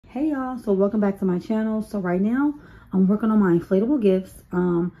Hey y'all, so welcome back to my channel. So right now I'm working on my inflatable gifts.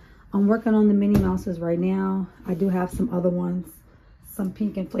 I'm working on the Minnie Mouses right now. I do have some other ones, some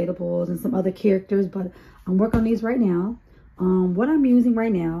pink inflatables and some other characters, but I'm working on these right now. What I'm using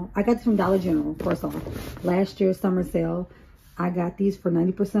right now, I got this from Dollar General. First off, last year's summer sale, I got these for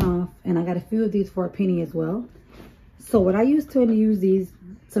 90% off, and I got a few of these for a penny as well. So what I used to use these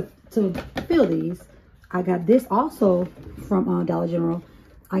to fill these, I got this also from Dollar General.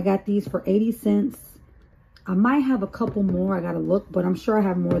 I got these for 80 cents. I might have a couple more. I got to look, but I'm sure I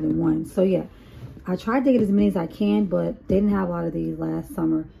have more than one. So yeah, I tried to get as many as I can, but they didn't have a lot of these last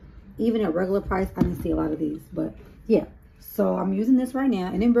summer. Even at regular price, I didn't see a lot of these. But yeah, so I'm using this right now,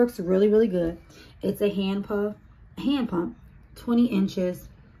 and it works really, really good. It's a hand pump, 20 inches,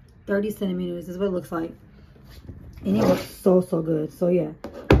 30 centimeters is what it looks like. And it works so, so good. So yeah,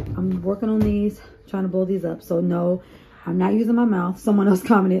 I'm working on these, trying to blow these up. So no, I'm not using my mouth. Someone else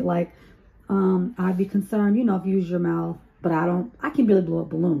commented like, I'd be concerned, you know, if you use your mouth, but I can really blow up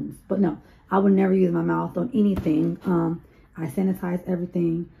balloons. But no, I would never use my mouth on anything. I sanitize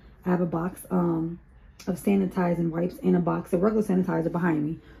everything. I have a box of sanitizing wipes and a box of regular sanitizer behind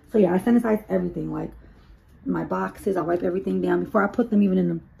me. So yeah, I sanitize everything, like my boxes. I wipe everything down before I put them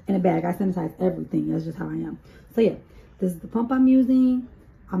even in a bag. I sanitize everything. That's just how I am. So yeah, this is the pump I'm using.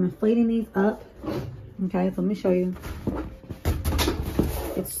 I'm inflating these up. Okay, so let me show you.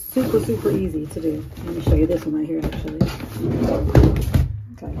 It's super, super easy to do. Let me show you this one right here, actually.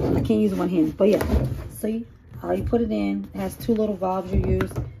 Okay, I can't use one hand, but yeah. See how you put it in. It has two little valves you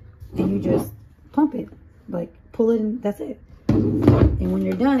use, and you just pump it. Like, pull it in, that's it. And when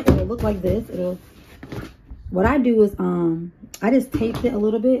you're done, it'll look like this. What I do is, I just taped it a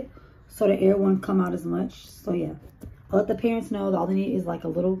little bit so the air won't come out as much. So yeah, I'll let the parents know that all they need is like a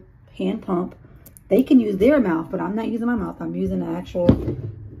little hand pump. They can use their mouth, but I'm not using my mouth. I'm using the actual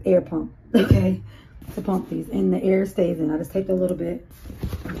air pump, okay, to pump these. And the air stays in. I just taped it a little bit,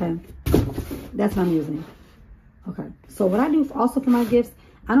 okay. That's what I'm using, okay. So what I do also for my gifts,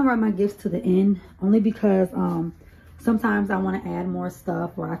 I don't write my gifts to the end, only because sometimes I want to add more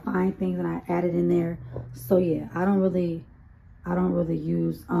stuff, or I find things and I add it in there. So yeah, I don't really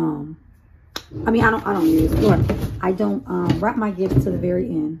use, I don't wrap my gifts to the very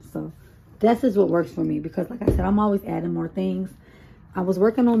end. So this is what works for me, because like I said, I'm always adding more things. I was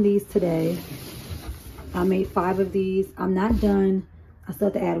working on these today. I made 5 of these. I'm not done. I still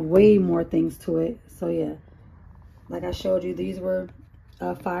have to add way more things to it. So yeah, like I showed you, these were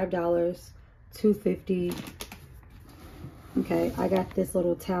 $5, $2.50. Okay, I got this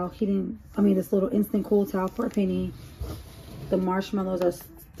little towel, this little instant cool towel for a penny. The marshmallows are,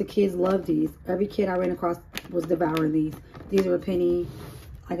 the kids love these. Every kid I ran across was devouring these. These are a penny.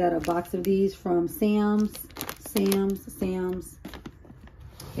 I got a box of these from Sam's.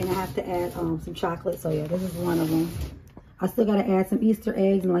 And I have to add some chocolate. So yeah, this is one of them. I still got to add some Easter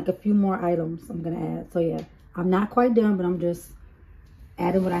eggs and like a few more items I'm going to add. So yeah, I'm not quite done, but I'm just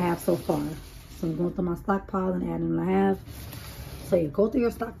adding what I have so far. So I'm going through my stockpile and adding what I have. So yeah, go through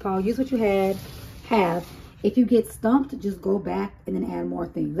your stockpile. Use what you have. If you get stumped, just go back and then add more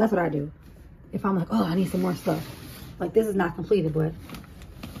things. That's what I do. If I'm like, oh, I need some more stuff. Like, this is not completed, but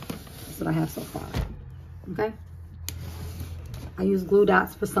that's what I have so far. Okay? I use glue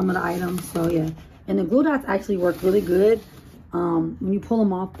dots for some of the items. So yeah. And the glue dots actually work really good. When you pull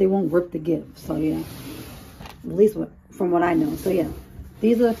them off, they won't rip the gift. So yeah. At least from what I know. So yeah.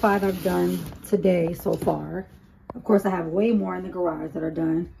 These are the 5 I've done today so far. Of course, I have way more in the garage that are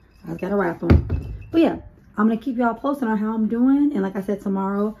done. I just gotta wrap them. But yeah, I'm gonna keep y'all posted on how I'm doing. And like I said,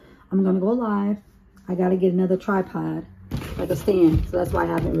 tomorrow I'm gonna go live. I gotta get another tripod, like a stand. So that's why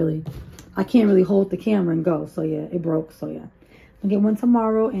I can't really hold the camera and go. So yeah, it broke. So yeah, I'll get one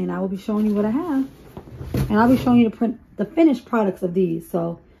tomorrow, and I will be showing you what I have. And I'll be showing you the finished products of these.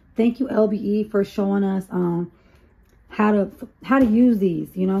 So thank you, LBE, for showing us how to use these.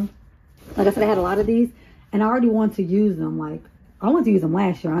 You know, like I said, I had a lot of these, and I already want to use them. Like, I wanted to use them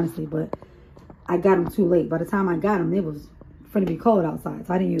last year, honestly, but I got them too late. By the time I got them, it was going to be cold outside,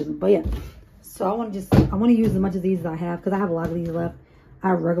 so I didn't use them. But yeah, so I want to use as much of these as I have, because I have a lot of these left. I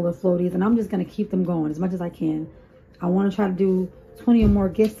have regular floaties, and I'm just going to keep them going as much as I can. I want to try to do 20 or more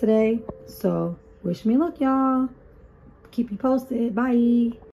gifts today. So wish me luck, y'all. Keep you posted. Bye.